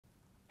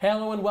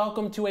Hello and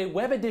welcome to a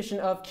web edition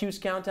of Cuse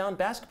Countdown,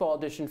 basketball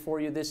edition for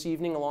you this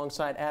evening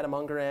alongside Adam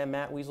Unger and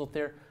Matt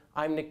Wieselthier.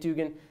 I'm Nick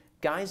Dugan.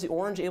 Guys, the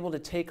Orange able to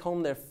take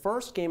home their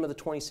first game of the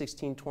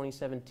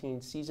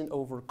 2016-2017 season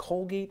over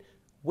Colgate.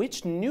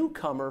 Which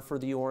newcomer for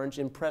the Orange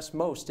impressed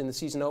most in the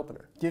season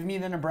opener? Give me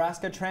the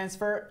Nebraska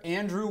transfer,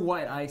 Andrew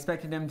White. I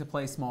expected him to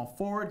play small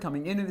forward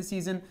coming into the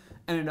season,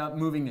 ended up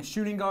moving to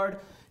shooting guard.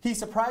 He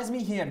surprised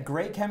me. He had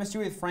great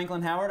chemistry with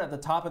Franklin Howard at the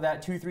top of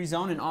that 2-3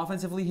 zone, and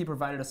offensively he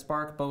provided a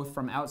spark both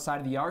from outside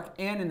of the arc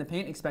and in the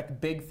paint. Expect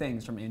big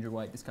things from Andrew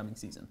White this coming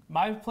season.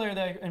 My player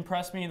that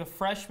impressed me, the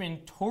freshman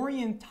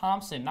Torian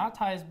Thompson, not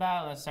Tyus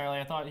Battle necessarily.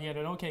 I thought he had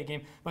an okay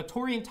game, but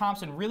Torian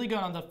Thompson really good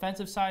on the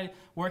defensive side,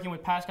 working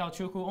with Pascal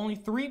Chukwu. Only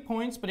 3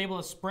 points, but able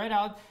to spread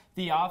out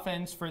the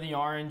offense for the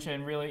Orange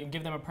and really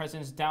give them a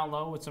presence down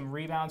low with some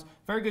rebounds.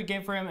 Very good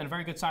game for him and a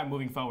very good sign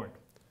moving forward.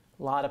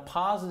 A lot of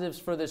positives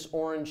for this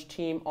Orange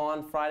team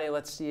on Friday.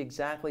 Let's see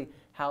exactly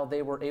how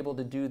they were able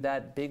to do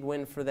that. Big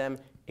win for them,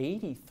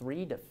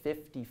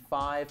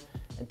 83-55.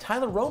 And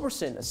Tyler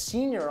Roberson, a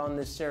senior on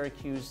this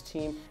Syracuse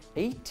team,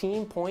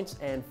 18 points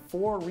and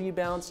 4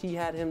 rebounds. He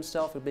had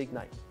himself a big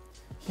night.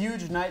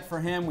 Huge night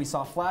for him. We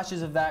saw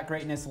flashes of that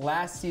greatness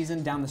last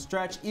season down the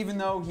stretch, even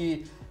though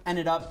he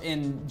ended up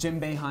in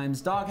Jim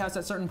Boeheim's doghouse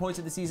at certain points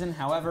of the season.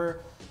 However,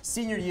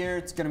 senior year,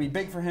 it's going to be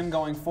big for him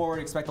going forward.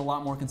 Expect a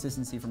lot more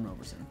consistency from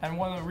Roberson. And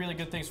one of the really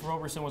good things for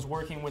Roberson was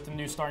working with the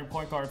new starting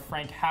point guard,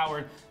 Frank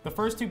Howard. The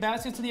first 2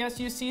 baskets of the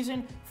SU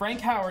season,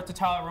 Frank Howard to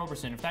Tyler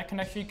Roberson. If that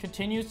connection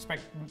continues,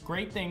 expect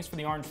great things for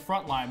the Orange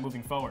front line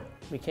moving forward.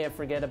 We can't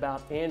forget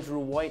about Andrew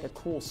White, a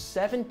cool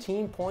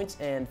 17 points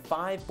and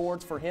 5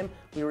 boards for him.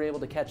 We were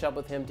able to catch up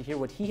with him to hear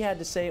what he had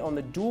to say on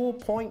the dual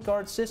point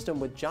guard system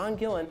with John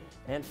Gillen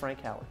and Frank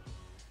Howard.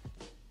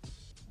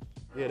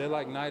 Yeah, they're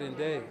like night and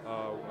day.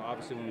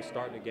 Obviously, when we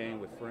start the game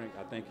with Frank,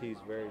 I think he's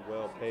very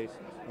well paced.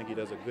 I think he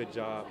does a good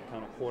job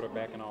kind of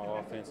quarterbacking our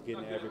offense,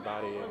 getting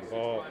everybody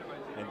involved.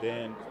 And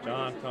then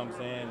John comes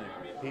in and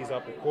he's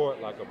up the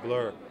court like a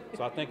blur.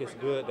 So I think it's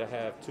good to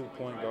have 2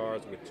 point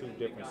guards with 2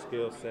 different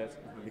skill sets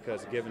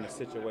because given the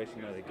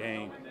situation of the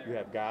game, you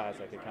have guys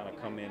that can kind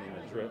of come in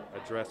and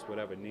address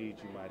whatever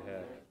needs you might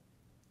have.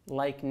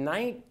 Like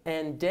night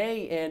and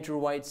day, Andrew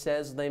White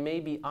says, they may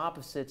be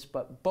opposites,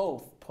 but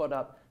both put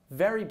up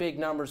very big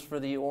numbers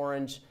for the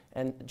Orange,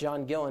 and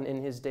John Gillen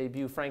in his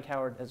debut. Frank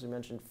Howard, as we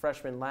mentioned,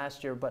 freshman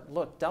last year. But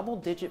look,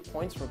 double-digit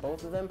points for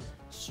both of them.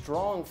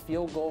 Strong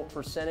field goal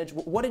percentage.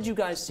 What did you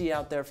guys see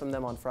out there from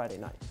them on Friday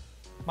night?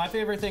 My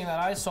favorite thing that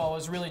I saw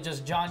was really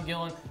just John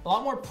Gillen, a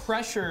lot more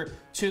pressure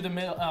to the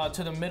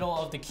middle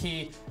of the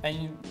key,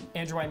 and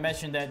Andrew White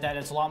mentioned that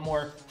it's a lot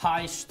more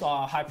high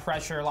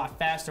pressure, a lot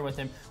faster with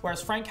him.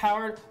 Whereas Frank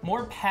Howard,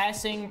 more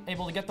passing,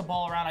 able to get the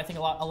ball around, I think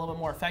a little bit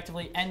more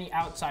effectively, and the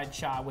outside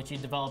shot, which he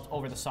developed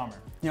over the summer.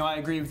 You know, I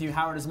agree with you.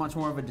 Howard is much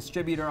more of a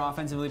distributor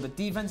offensively, but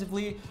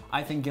defensively,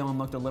 I think Gillen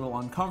looked a little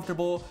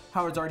uncomfortable.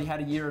 Howard's already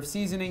had a year of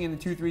seasoning in the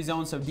 2-3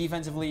 zone, so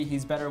defensively,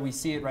 he's better. We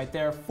see it right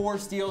there. 4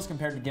 steals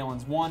compared to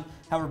Gillen's 1.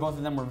 However, both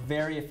of them were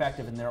very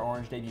effective in their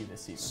Orange debut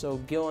this season. So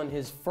Gillen,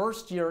 his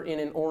first year in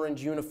an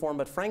Orange uniform,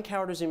 but Frank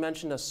Howard, as you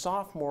mentioned, a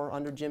sophomore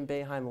under Jim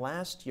Boeheim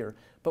last year.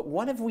 But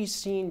what have we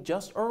seen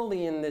just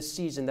early in this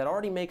season that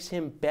already makes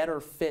him better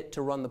fit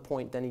to run the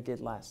point than he did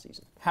last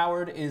season?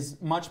 Howard is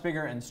much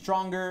bigger and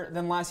stronger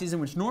than last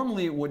season, which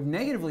normally would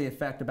negatively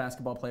affect a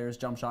basketball player's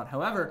jump shot.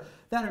 However,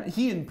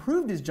 he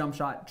improved his jump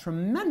shot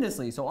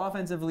tremendously. So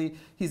offensively,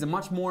 he's a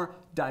much more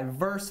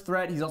diverse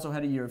threat. He's also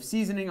had a year of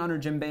seasoning under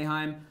Jim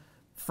Boeheim.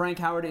 Frank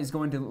Howard is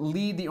going to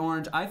lead the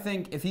Orange. I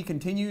think if he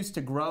continues to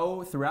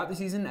grow throughout the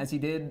season as he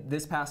did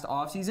this past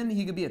offseason,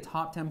 he could be a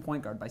top 10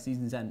 point guard by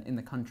season's end in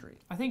the country.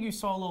 I think you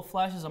saw little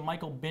flashes of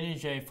Michael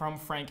Benijay from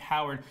Frank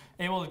Howard,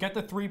 able to get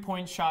the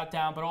 3-point shot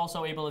down, but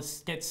also able to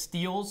get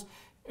steals,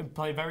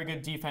 play very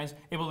good defense,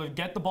 able to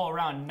get the ball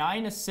around.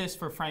 9 assists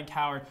for Frank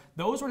Howard.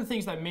 Those were the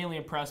things that mainly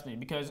impressed me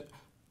because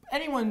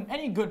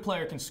any good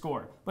player can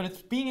score, but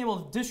it's being able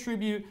to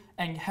distribute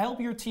and help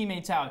your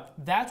teammates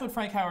out. That's what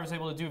Frank Howard was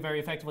able to do very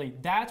effectively.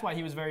 That's why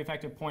he was a very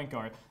effective point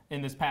guard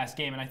in this past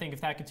game, and I think if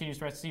that continues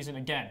the rest of the season,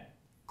 again,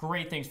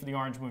 great things for the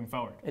Orange moving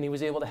forward. And he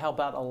was able to help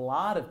out a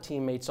lot of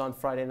teammates on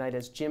Friday night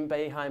as Jim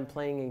Boeheim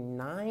playing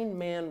a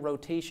 9-man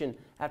rotation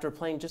after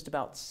playing just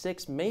about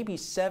 6, maybe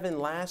 7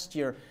 last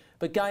year.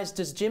 But guys,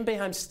 does Jim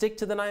Boeheim stick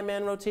to the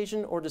 9-man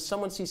rotation, or does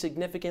someone see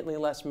significantly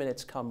less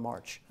minutes come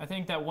March? I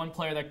think that one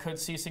player that could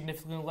see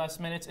significantly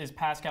less minutes is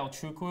Pascal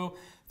Chukwu,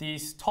 the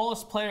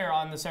tallest player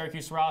on the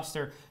Syracuse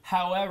roster.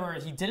 However,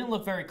 he didn't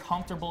look very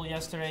comfortable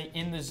yesterday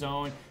in the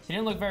zone. He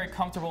didn't look very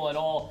comfortable at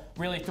all,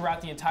 really,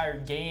 throughout the entire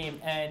game.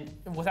 And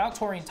without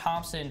Torian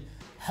Thompson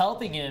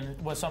helping him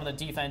with some of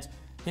the defense,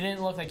 he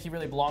didn't look like he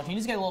really belonged. He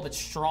needs to get a little bit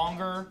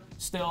stronger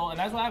still, and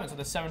that's what happens with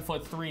a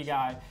 7'3"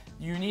 guy.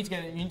 You need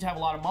to have a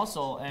lot of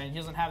muscle, and he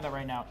doesn't have that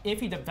right now. If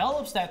he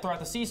develops that throughout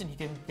the season, he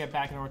can get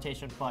back in the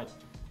rotation, but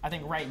I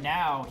think right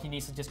now he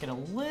needs to just get a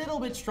little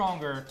bit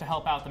stronger to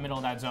help out the middle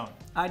of that zone.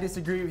 I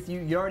disagree with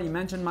you. You already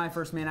mentioned my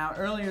first man out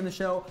earlier in the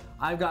show.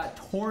 I've got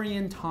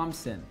Torian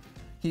Thompson.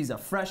 He's a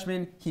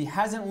freshman. He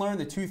hasn't learned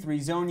the 2-3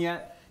 zone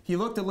yet. He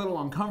looked a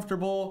little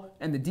uncomfortable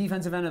in the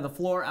defensive end of the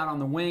floor out on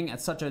the wing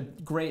at such a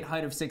great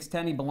height of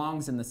 6'10". He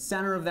belongs in the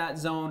center of that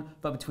zone,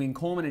 but between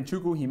Coleman and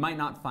Chukwu, he might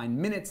not find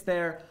minutes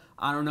there.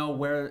 I don't know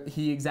where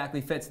he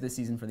exactly fits this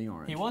season for the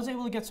Orange. He was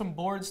able to get some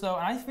boards, though,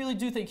 and I really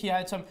do think he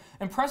had some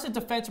impressive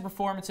defensive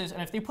performances.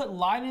 And if they put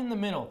Leiden in the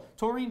middle,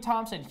 Torian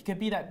Thompson, he could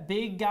be that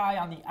big guy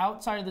on the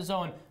outside of the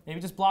zone, maybe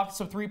just block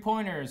some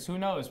three-pointers. Who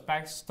knows?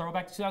 Throw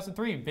back to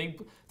 2003.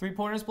 Big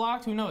three-pointers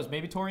blocked. Who knows?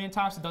 Maybe Torian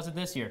Thompson does it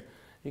this year.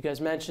 You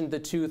guys mentioned the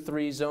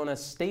 2-3 zone, a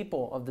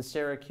staple of the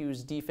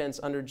Syracuse defense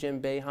under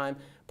Jim Boeheim,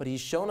 but he's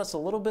shown us a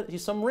little bit,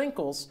 some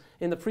wrinkles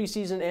in the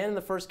preseason and in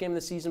the first game of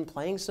the season,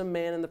 playing some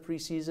man in the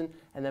preseason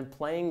and then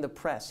playing the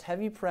press,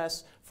 heavy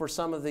press for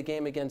some of the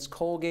game against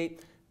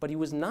Colgate, but he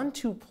was none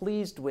too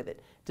pleased with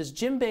it. Does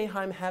Jim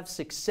Boeheim have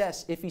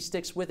success if he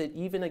sticks with it,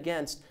 even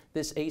against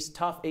this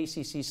tough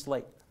ACC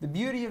slate? The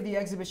beauty of the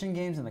exhibition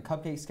games and the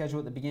cupcake schedule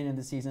at the beginning of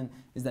the season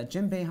is that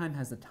Jim Boeheim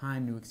has the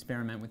time to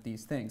experiment with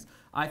these things.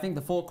 I think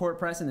the full court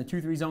press and the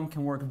 2-3 zone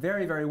can work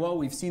very, very well.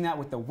 We've seen that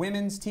with the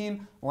women's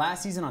team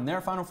last season on their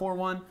Final Four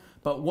run.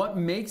 But what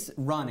makes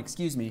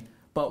the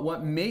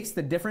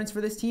difference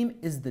for this team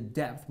is the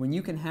depth. When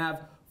you can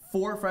have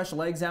 4 fresh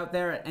legs out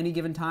there at any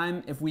given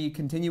time, if we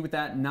continue with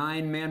that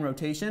 9-man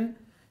rotation,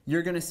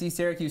 you're going to see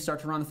Syracuse start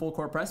to run the full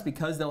court press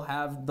because they'll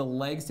have the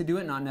legs to do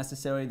it, not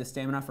necessarily the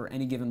stamina for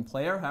any given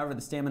player. However,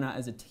 the stamina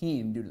as a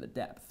team due to the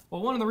depth.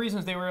 Well, one of the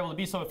reasons they were able to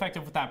be so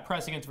effective with that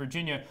press against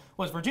Virginia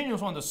was one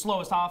of the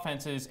slowest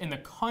offenses in the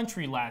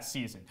country last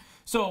season.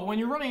 So when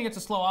you're running against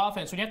a slow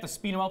offense, when you have to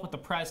speed them up with the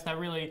press, that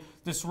really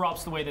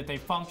disrupts the way that they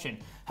function.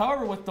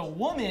 However, with the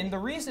women, the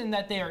reason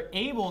that they are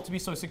able to be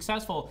so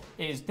successful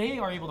is they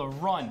are able to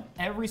run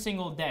every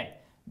single day.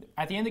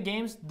 At the end of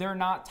games, they're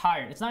not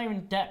tired. It's not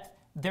even depth.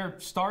 Their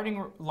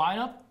starting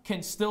lineup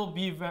can still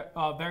be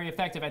very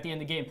effective at the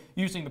end of the game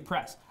using the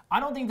press. I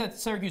don't think that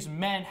Syracuse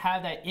men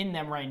have that in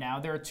them right now.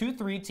 They're a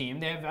 2-3 team.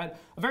 They have a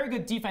very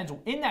good defense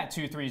in that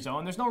 2-3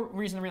 zone. There's no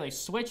reason to really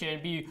switch it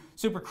and be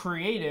super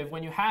creative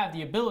when you have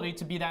the ability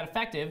to be that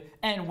effective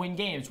and win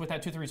games with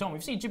that 2-3 zone.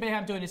 We've seen Jim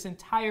Boeheim doing his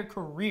entire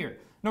career.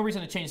 No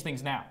reason to change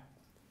things now.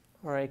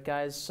 All right,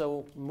 guys,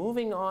 so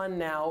moving on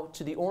now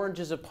to the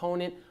Orange's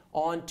opponent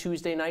on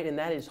Tuesday night, and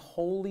that is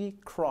Holy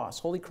Cross.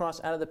 Holy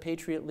Cross out of the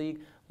Patriot League.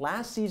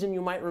 Last season,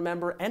 you might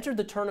remember, entered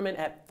the tournament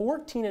at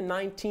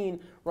 14-19,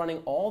 running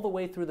all the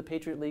way through the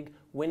Patriot League,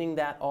 winning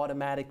that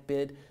automatic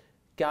bid.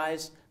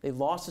 Guys, they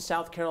lost to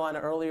South Carolina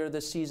earlier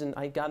this season.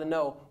 I got to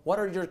know, what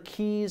are your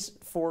keys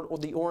for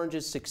the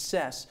Orange's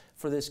success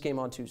for this game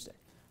on Tuesday?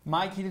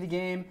 My key to the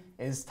game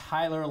is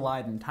Tyler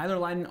Leiden. Tyler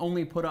Leiden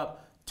only put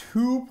up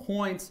 2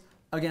 points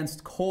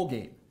against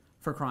Colgate,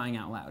 for crying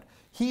out loud.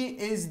 He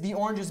is the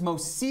Orange's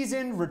most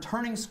seasoned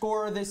returning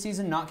scorer this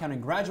season, not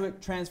counting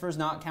graduate transfers,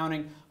 not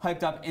counting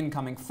hyped up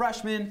incoming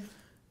freshmen.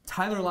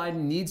 Tyler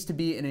Leiden needs to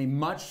be in a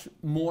much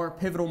more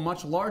pivotal,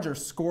 much larger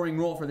scoring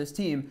role for this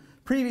team.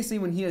 Previously,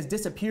 when he has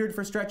disappeared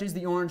for stretches,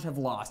 the Orange have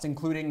lost,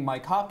 including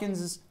Mike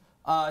Hopkins'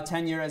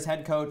 tenure as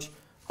head coach,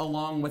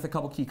 along with a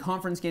couple key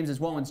conference games as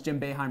well once Jim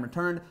Boeheim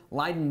returned.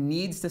 Leiden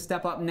needs to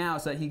step up now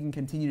so that he can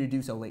continue to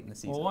do so late in the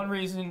season. Well, one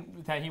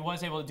reason that he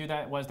was able to do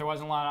that was there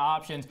wasn't a lot of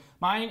options.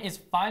 Mine is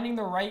finding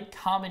the right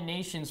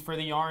combinations for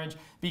the Orange,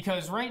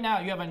 because right now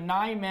you have a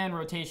 9-man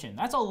rotation.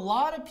 That's a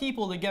lot of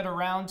people to get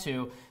around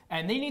to,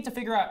 and they need to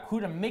figure out who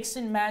to mix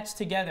and match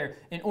together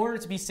in order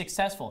to be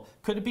successful.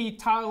 Could it be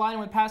Tyler Leiden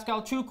with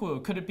Pascal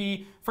Chukwu? Could it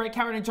be Frank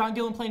Howard and John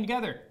Gillen playing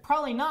together?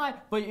 Probably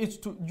not, but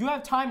you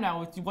have time now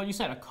with what you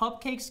said, a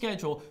cupcake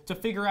schedule, to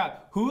figure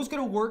out who's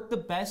going to work the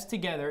best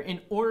together in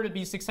order to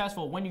be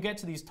successful when you get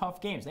to these tough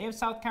games. They have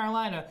South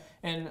Carolina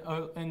in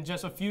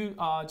just a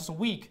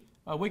week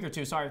or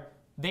two, sorry.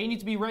 They need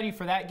to be ready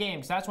for that game,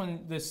 because that's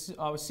when this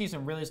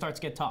season really starts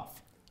to get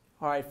tough.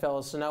 All right,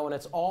 fellas, so now when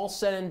it's all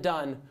said and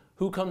done,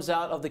 who comes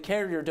out of the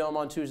Carrier Dome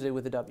on Tuesday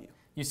with a W?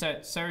 You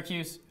said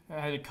Syracuse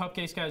had a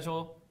cupcake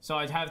schedule, so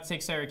I'd have to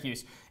take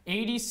Syracuse.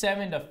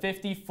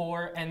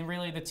 87-54, and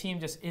really the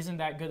team just isn't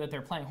that good that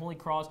they're playing. Holy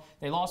Cross,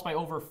 they lost by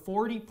over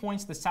 40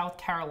 points to South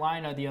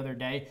Carolina the other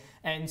day,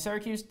 and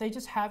Syracuse, they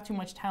just have too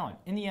much talent.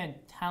 In the end,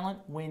 talent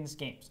wins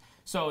games.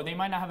 So they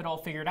might not have it all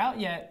figured out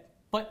yet,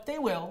 but they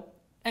will,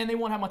 and they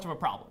won't have much of a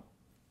problem.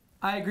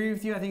 I agree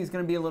with you. I think it's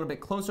going to be a little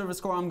bit closer of a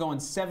score. I'm going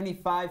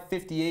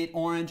 75-58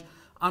 Orange.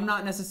 I'm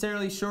not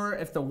necessarily sure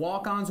if the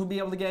walk-ons will be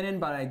able to get in,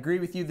 but I agree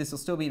with you. This will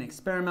still be an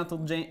experimental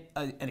game,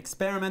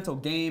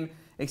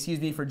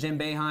 for Jim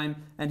Boeheim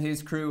and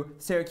his crew.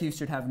 Syracuse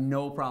should have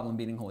no problem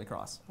beating Holy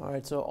Cross. All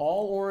right, so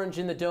all Orange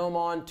in the Dome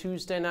on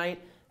Tuesday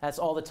night. That's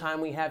all the time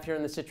we have here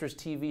in the Citrus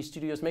TV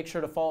studios. Make sure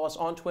to follow us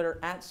on Twitter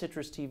at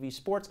CitrusTV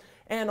Sports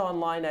and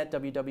online at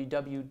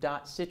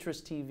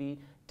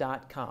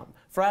www.citrustv.com.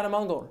 For Adam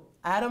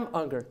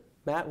Unger,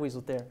 Matt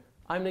Wieselthier,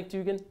 I'm Nick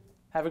Dugan.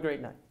 Have a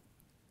great night.